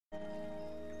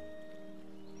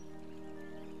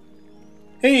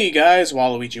Hey guys,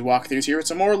 WaluigiWalkthrough here with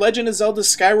some more Legend of Zelda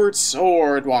Skyward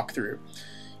Sword walkthrough.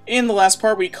 In the last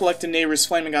part, we collected Neighbor's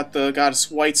Flame and got the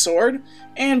Goddess White Sword,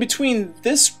 and between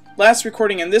this last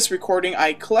recording and this recording,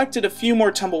 I collected a few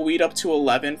more Tumbleweed up to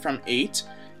 11 from 8,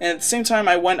 and at the same time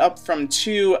I went up from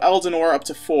 2 Elden Ore up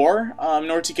to 4. In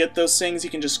order to get those things,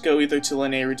 you can just go either to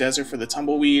Lanayru Desert for the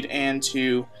Tumbleweed and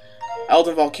to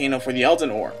Elden Volcano for the Elden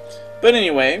Ore. But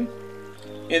anyway,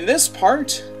 in this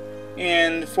part,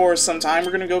 and for some time,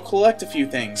 we're going to go collect a few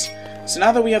things. So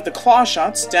now that we have the claw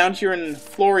shots down here in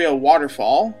Floria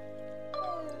Waterfall,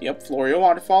 yep, Floria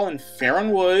Waterfall in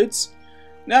Faron Woods,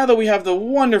 now that we have the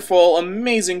wonderful,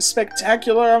 amazing,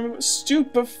 spectacular,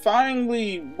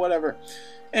 stupefyingly, whatever.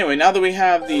 Anyway, now that we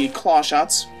have the claw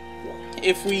shots,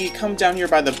 if we come down here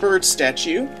by the bird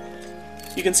statue,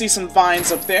 you can see some vines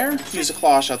up there. Use the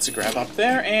claw shots to grab up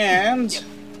there, and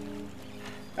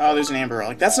oh, there's an amber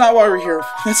relic. That's not what we're here.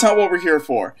 That's not what we're here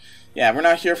for. Yeah, we're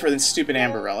not here for this stupid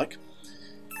amber relic.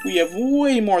 We have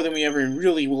way more than we ever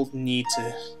really will need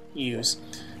to use.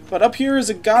 But up here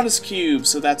is a goddess cube,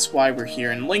 so that's why we're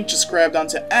here. And Link just grabbed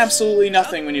onto absolutely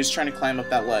nothing when he was trying to climb up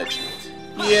that ledge.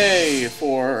 Yay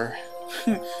for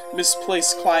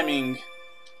misplaced climbing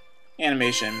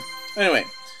animation. Anyway,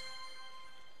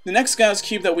 the next goddess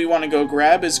cube that we want to go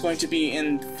grab is going to be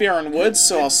in Faron Woods,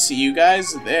 so I'll see you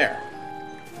guys there.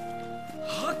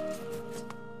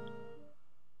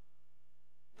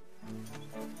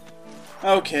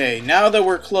 Okay, now that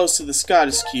we're close to the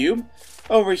Goddess Cube,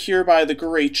 over here by the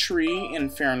great tree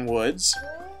in Faron Woods,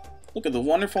 look at the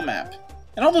wonderful map.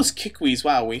 And all those kickwees,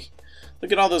 wow,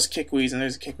 look at all those kickwees, and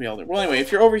there's a kickweed elder. Well, anyway,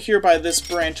 if you're over here by this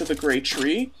branch of the great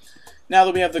tree, now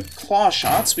that we have the claw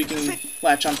shots, we can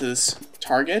latch onto this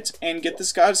target and get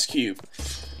this Goddess Cube.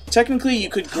 Technically, you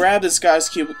could grab this Goddess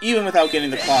Cube even without getting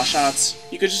the claw shots.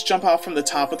 You could just jump out from the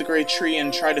top of the great tree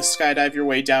and try to skydive your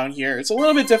way down here. It's a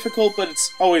little bit difficult, but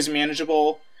it's always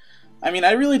manageable. I mean,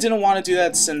 I really didn't want to do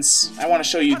that since I want to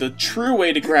show you the true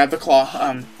way to grab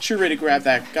the true way to grab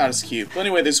that Goddess Cube. But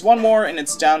anyway, there's one more, and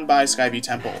it's down by Skyview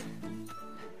Temple.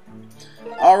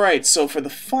 Alright, so for the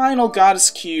final Goddess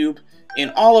Cube in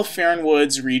all of Faron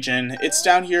Woods region, it's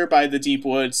down here by the Deep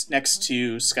Woods next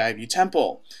to Skyview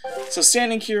Temple. So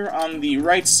standing here on the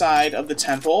right side of the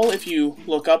temple, if you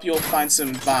look up, you'll find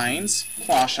some vines,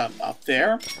 claw shot up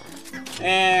there,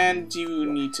 and you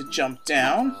need to jump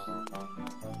down.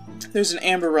 There's an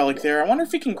amber relic there. I wonder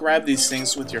if you can grab these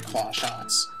things with your claw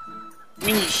shots. I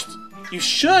mean, you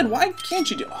should. Why can't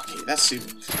you do? Okay, that's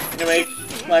stupid. Anyway,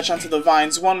 latch onto the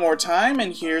vines one more time,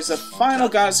 and here's the final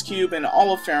Goddess Cube in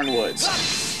all of Faron Woods.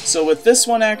 So with this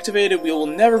one activated, we will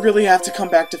never really have to come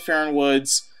back to Faron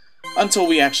Woods until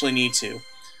we actually need to.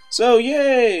 So,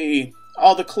 yay!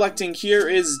 All the collecting here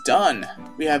is done.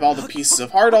 We have all the pieces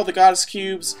of heart, all the Goddess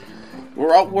Cubes.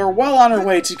 We're well on our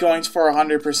way to going for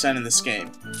 100% in this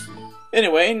game.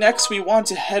 Anyway, next we want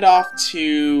to head off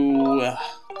to...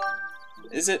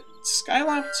 is it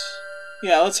Skyloft?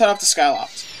 Yeah, let's head off to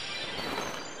Skyloft.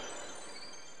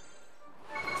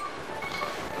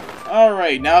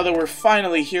 Alright, now that we're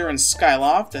finally here in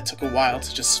Skyloft, that took a while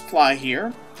to just fly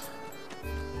here.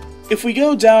 If we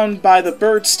go down by the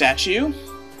bird statue,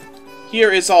 here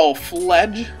is all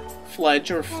Fledge.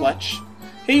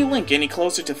 Hey Link, any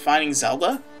closer to finding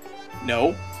Zelda?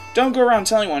 No. Don't go around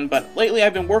telling one, but lately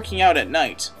I've been working out at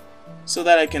night, so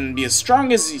that I can be as strong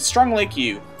like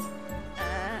you.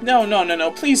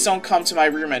 No, please don't come to my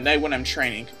room at night when I'm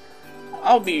training.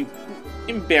 I'll be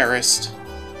embarrassed.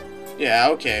 Yeah,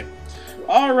 okay.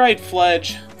 Alright,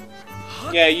 Fledge.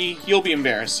 Yeah, you'll be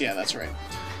embarrassed. Yeah, that's right.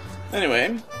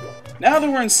 Anyway, now that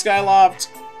we're in Skyloft,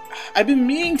 I've been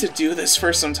meaning to do this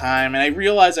for some time, and I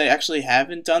realize I actually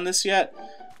haven't done this yet.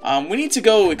 We need to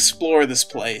go explore this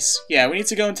place. Yeah, we need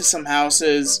to go into some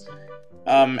houses,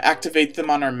 activate them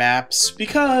on our maps,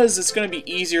 because it's going to be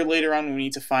easier later on when we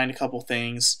need to find a couple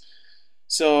things.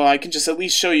 So I can just at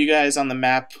least show you guys on the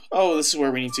map, oh, this is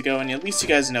where we need to go, and at least you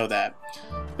guys know that.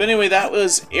 But anyway, that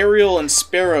was Ariel and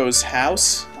Sparrow's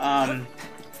house.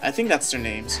 I think that's their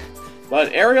names.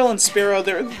 But Ariel and Sparrow,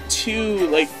 they're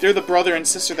they're the brother and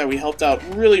sister that we helped out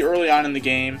really early on in the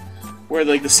game, where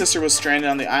the sister was stranded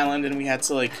on the island and we had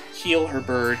to heal her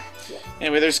bird.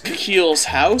 Anyway, there's Kakeel's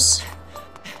house.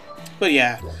 But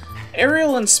yeah,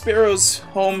 Ariel and Sparrow's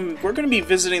home, we're going to be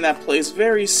visiting that place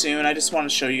very soon. I just want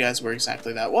to show you guys where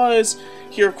exactly that was.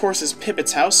 Here, of course, is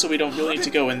Pippet's house, so we don't really need to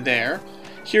go in there.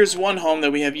 Here's one home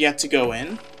that we have yet to go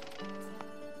in.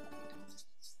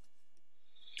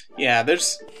 Yeah,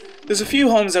 there's a few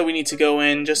homes that we need to go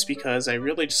in just because I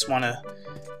really just want to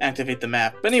activate the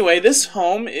map. But anyway, this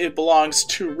home, it belongs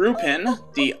to Rupin,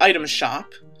 the item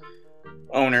shop.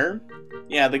 owner.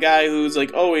 Yeah, the guy who's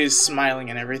like always smiling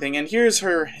and everything. And here's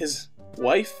his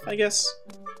wife, I guess?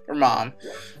 Or mom.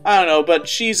 I don't know, but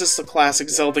she's just the classic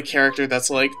Zelda character that's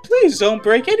like, please don't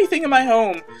break anything in my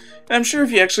home. And I'm sure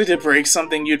if you actually did break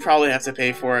something, you'd probably have to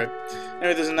pay for it.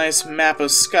 Anyway, there's a nice map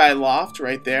of Skyloft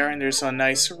right there, and there's a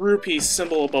nice rupee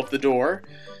symbol above the door.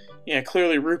 Yeah,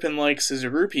 clearly Rupin likes his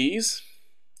rupees.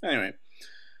 Anyway,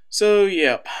 so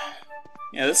yep.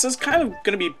 Yeah, this is kind of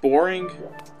going to be boring.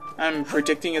 I'm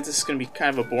predicting that this is going to be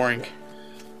kind of a boring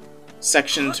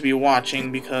section to be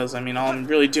watching because, I mean, all I'm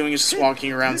really doing is just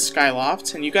walking around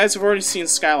Skyloft, and you guys have already seen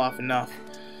Skyloft enough.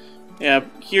 Yeah,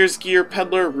 here's Gear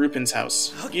Peddler Rupin's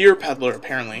house. Gear Peddler,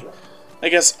 apparently. I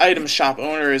guess item shop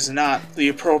owner is not the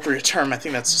appropriate term. I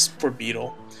think that's just for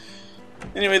Beetle.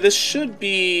 Anyway, this should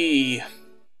be...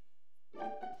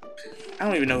 I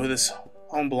don't even know who this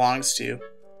home belongs to.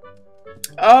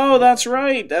 Oh, that's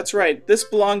right, that's right. This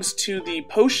belongs to the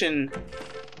potion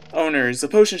owners, the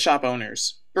potion shop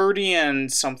owners. Birdie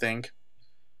and something.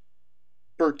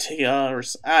 Bertia, or...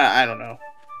 I don't know.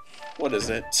 What is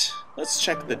it? Let's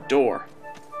check the door.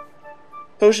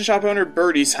 Potion shop owner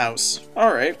Birdie's house.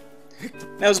 Alright.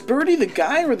 Now, is Birdie the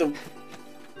guy or the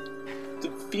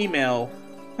female?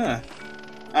 Huh.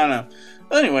 I don't know.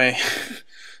 But anyway,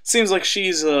 seems like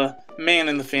she's a man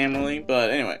in the family,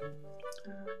 but anyway.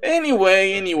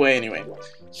 Anyway.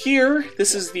 Here,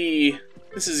 this is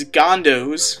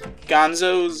Gondo's.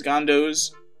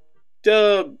 Gondo's.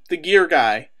 The gear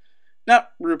guy. Not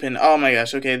Rupin. Oh my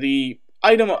gosh, okay, the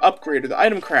item upgrader, the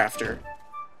item crafter.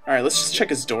 Alright, let's just check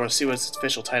his door, see what his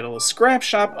official title is. Scrap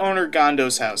shop owner,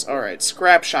 Gondo's house. Alright,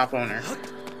 scrap shop owner.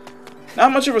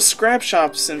 Not much of a scrap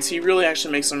shop since he really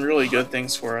actually makes some really good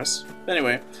things for us. But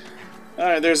anyway,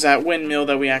 alright, there's that windmill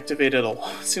that we activated, it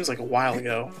seems like a while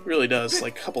ago. It really does,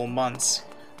 like a couple of months,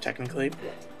 technically.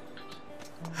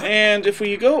 And if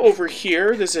we go over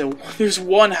here, there's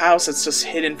one house that's just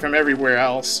hidden from everywhere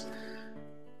else.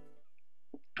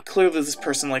 Clearly this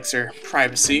person likes their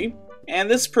privacy. And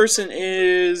this person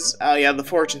is... oh yeah, the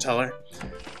fortune teller.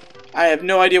 I have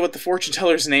no idea what the fortune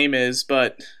teller's name is,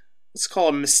 but let's call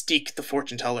him Mystique the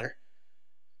fortune teller.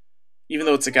 Even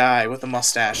though it's a guy with a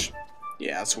mustache.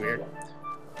 Yeah, that's weird.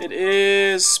 It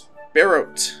is...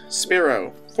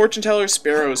 Sparrow. Fortune teller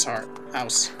Sparrow's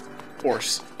house.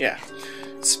 Horse. Yeah.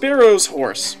 Sparrow's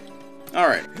horse.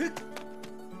 Alright.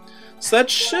 So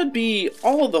that should be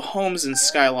all of the homes in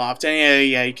Skyloft. And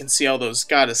yeah, you can see all those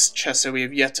goddess chests that we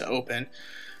have yet to open.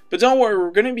 But don't worry, we're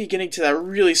going to be getting to that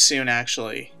really soon,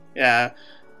 actually. Yeah.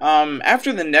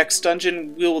 After the next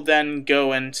dungeon, we'll then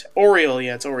go and... Oriole,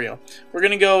 yeah, it's Oriole. We're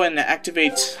going to go and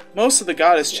activate most of the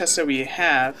goddess chests that we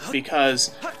have,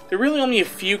 because there are really only a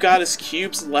few goddess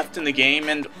cubes left in the game,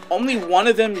 and only one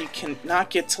of them you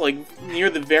cannot get to, like, near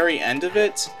the very end of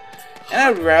it. And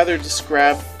I would rather just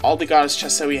grab all the goddess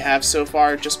chests that we have so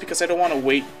far, just because I don't want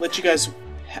to let you guys,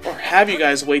 or have you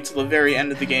guys wait till the very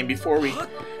end of the game before we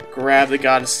grab the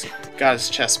goddess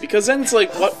chest. Because then it's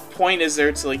like, what point is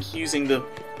there to like using the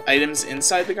items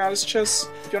inside the goddess chest?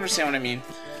 If you understand what I mean.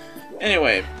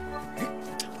 Anyway,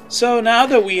 so now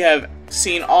that we have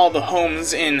seen all the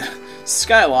homes in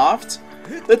Skyloft,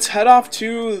 let's head off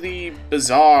to the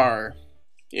bazaar.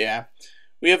 Yeah.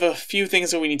 We have a few things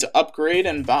that we need to upgrade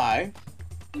and buy.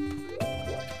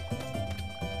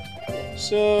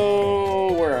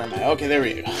 So, where am I? Okay, there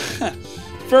we go.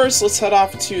 First, let's head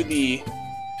off to the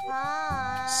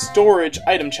storage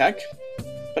item check.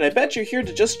 But I bet you're here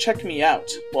to just check me out.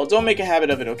 Well, don't make a habit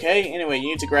of it, okay? Anyway, you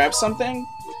need to grab something.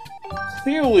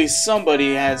 Clearly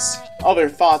somebody has other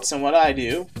thoughts than what I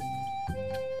do.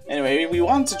 Anyway, we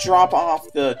want to drop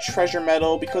off the treasure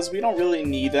medal because we don't really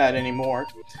need that anymore.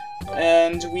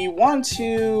 And we want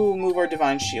to move our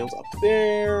divine shield up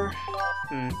there.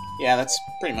 Yeah, that's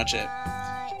pretty much it.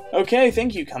 Okay,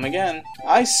 thank you, come again.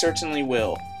 I certainly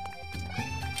will.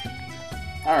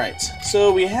 Alright,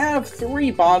 so we have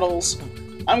 3 bottles.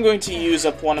 I'm going to use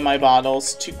up one of my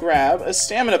bottles to grab a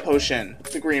stamina potion,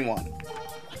 the green one.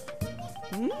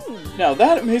 Now,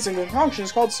 that amazing concoction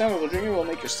is called stamina potion. It will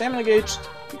make your stamina gauge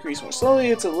decrease more slowly.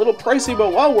 It's a little pricey,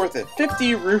 but well worth it.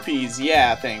 50 rupees.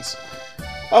 Yeah, thanks.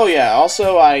 Oh yeah,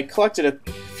 also I collected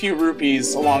a few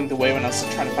rupees along the way when I was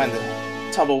trying to find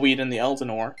the tumbleweed and the Elden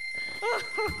ore.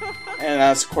 And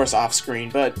that's of course off screen,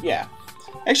 but yeah.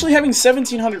 Actually having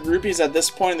 1700 rupees at this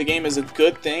point in the game is a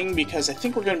good thing because I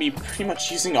think we're going to be pretty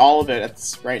much using all of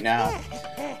it right now.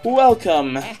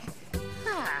 Welcome.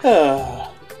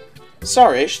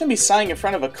 Sorry, I shouldn't be sighing in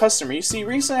front of a customer. You see,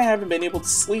 recently I haven't been able to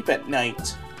sleep at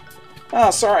night.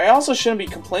 Oh, sorry, I also shouldn't be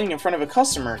complaining in front of a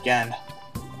customer again.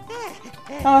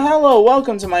 Hello,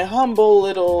 welcome to my humble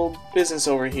little business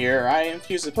over here. I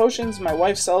infuse the potions, my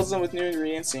wife sells them with new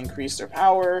ingredients to increase their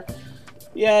power.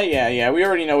 Yeah, we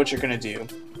already know what you're gonna do.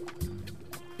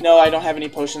 No, I don't have any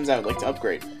potions I would like to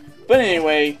upgrade. But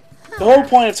anyway, the whole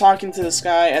point of talking to this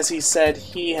guy, as he said,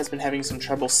 he has been having some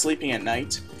trouble sleeping at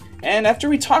night. And after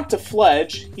we talked to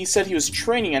Fledge, he said he was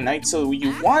training at night, so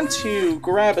you want to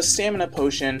grab a stamina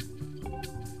potion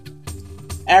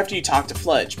after you talk to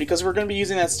Fledge, because we're going to be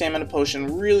using that stamina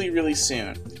potion really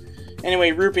soon.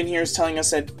 Anyway, Rupin here is telling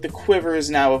us that the quiver is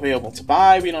now available to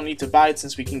buy. We don't need to buy it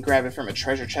since we can grab it from a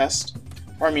treasure chest.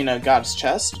 Or I mean a goddess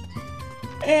chest.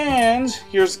 And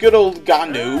here's good old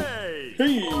Gondo.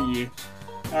 Hey!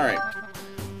 Alright.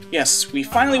 Yes, we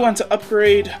finally want to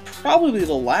upgrade probably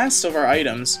the last of our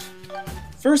items.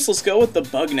 First, let's go with the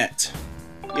bug net.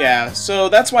 Yeah, so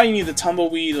that's why you need the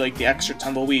tumbleweed, like the extra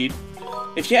tumbleweed.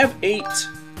 If you have 8,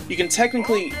 you can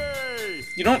technically...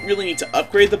 You don't really need to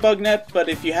upgrade the bug net, but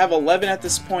if you have 11 at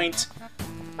this point,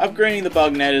 upgrading the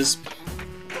bug net is...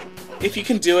 If you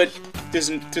can do it,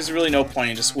 there's really no point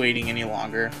in just waiting any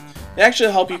longer. It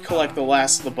actually helps you collect the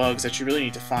last of the bugs that you really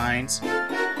need to find.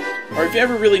 Or if you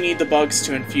ever really need the bugs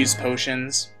to infuse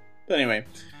potions. But anyway,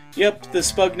 yep,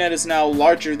 this bug net is now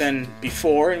larger than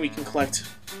before, and we can collect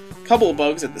a couple of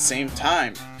bugs at the same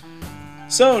time.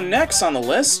 So next on the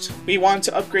list, we want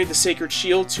to upgrade the Sacred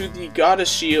Shield to the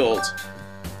Goddess Shield.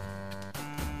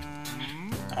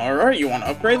 Alright, you want to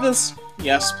upgrade this?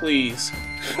 Yes, please.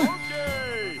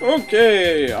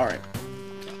 Okay, alright.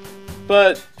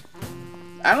 But,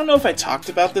 I don't know if I talked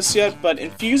about this yet, but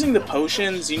infusing the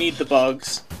potions, you need the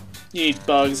bugs. You need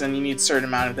bugs, and you need a certain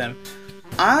amount of them.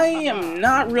 I am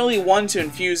not really one to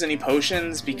infuse any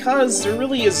potions, because there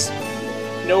really is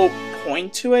no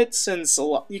point to it, since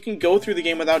you can go through the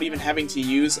game without even having to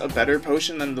use a better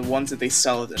potion than the ones that they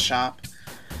sell at the shop.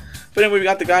 But anyway, we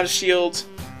got the Goddess Shield.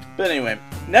 But anyway,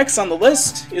 next on the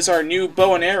list is our new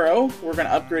bow and arrow. We're going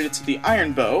to upgrade it to the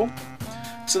Iron Bow.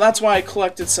 So that's why I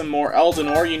collected some more Elden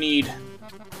Ore. You need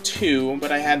 2,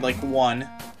 but I had like 1.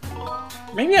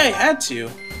 Maybe I had 2.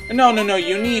 No,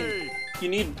 you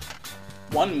need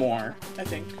 1 more, I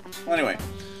think. Well, anyway.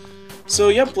 So,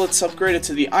 yep, let's upgrade it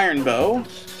to the Iron Bow.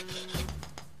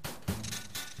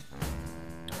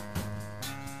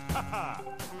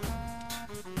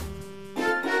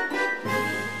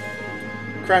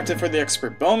 Crafted for the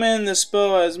expert bowman. This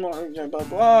bow has more blah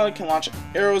blah. Can launch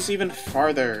arrows even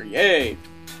farther. Yay!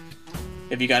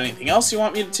 If you got anything else you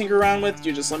want me to tinker around with,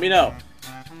 you just let me know.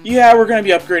 Yeah, we're gonna be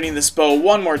upgrading this bow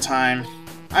one more time.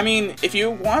 I mean, if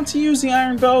you want to use the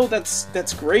iron bow,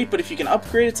 that's great. But if you can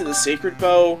upgrade it to the sacred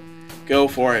bow, go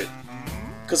for it.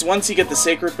 Because once you get the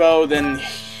sacred bow, then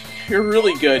you're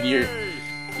really good.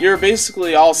 You're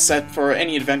basically all set for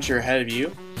any adventure ahead of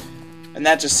you. And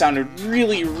that just sounded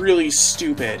really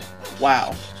stupid.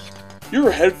 Wow.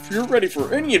 You're ready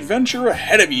for any adventure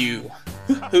ahead of you.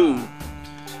 Hoo-hoo.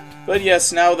 But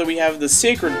yes, now that we have the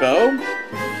sacred bow,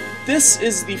 this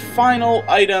is the final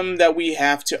item that we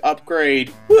have to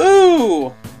upgrade.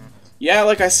 Woo! Yeah,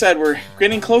 like I said, we're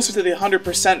getting closer to the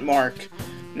 100% mark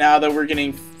now that we're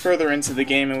getting further into the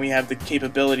game and we have the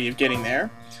capability of getting there.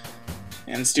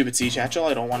 And stupid sea satchel,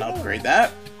 I don't want to upgrade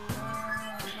that.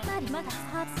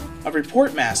 A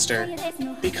report master.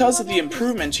 Because of the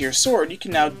improvement to your sword, you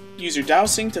can now use your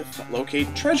dowsing to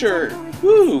locate treasure.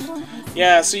 Woo!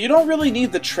 Yeah, so you don't really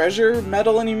need the treasure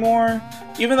medal anymore.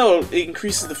 Even though it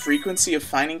increases the frequency of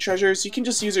finding treasures, you can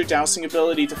just use your dowsing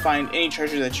ability to find any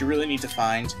treasure that you really need to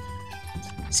find.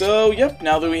 So, yep,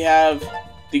 now that we have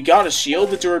the Goddess Shield,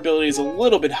 the durability is a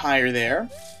little bit higher there.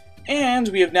 And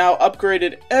we have now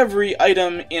upgraded every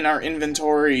item in our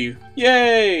inventory.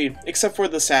 Yay! Except for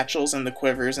the satchels and the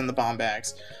quivers and the bomb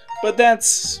bags. But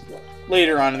that's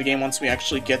later on in the game once we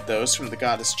actually get those from the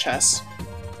goddess chests.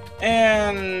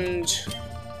 And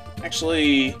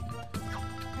actually,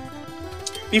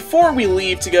 before we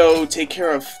leave to go take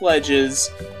care of Fledge's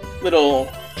little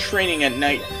training at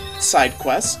night side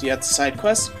quest, yeah, it's a side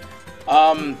quest,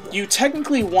 you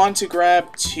technically want to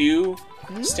grab 2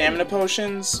 stamina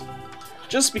potions,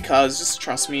 just because, just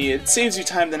trust me, it saves you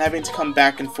time than having to come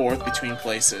back and forth between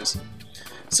places.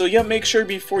 So yeah, make sure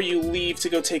before you leave to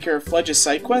go take care of Fledge's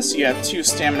side quest, you have 2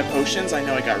 stamina potions. I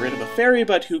know I got rid of a fairy,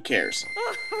 but who cares?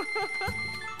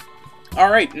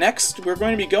 Alright, next we're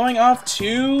going to be going off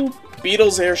to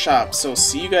Beetle's Airshop, so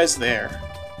see you guys there.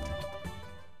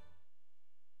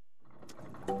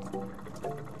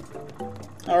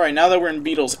 Alright, now that we're in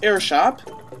Beetle's Airshop,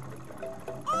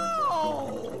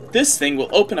 this thing will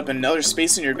open up another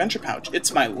space in your adventure pouch.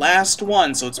 It's my last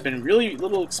one, so it's been really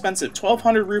little expensive.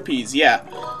 1,200 rupees, yeah.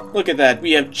 Look at that,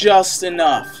 we have just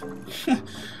enough.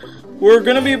 we're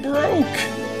gonna be broke!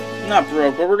 Not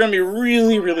broke, but we're gonna be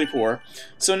really, really poor.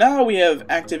 So now we have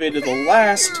activated the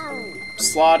last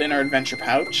slot in our adventure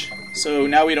pouch. So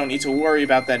now we don't need to worry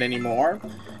about that anymore.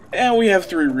 And we have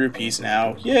 3 rupees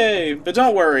now. Yay! But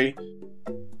don't worry,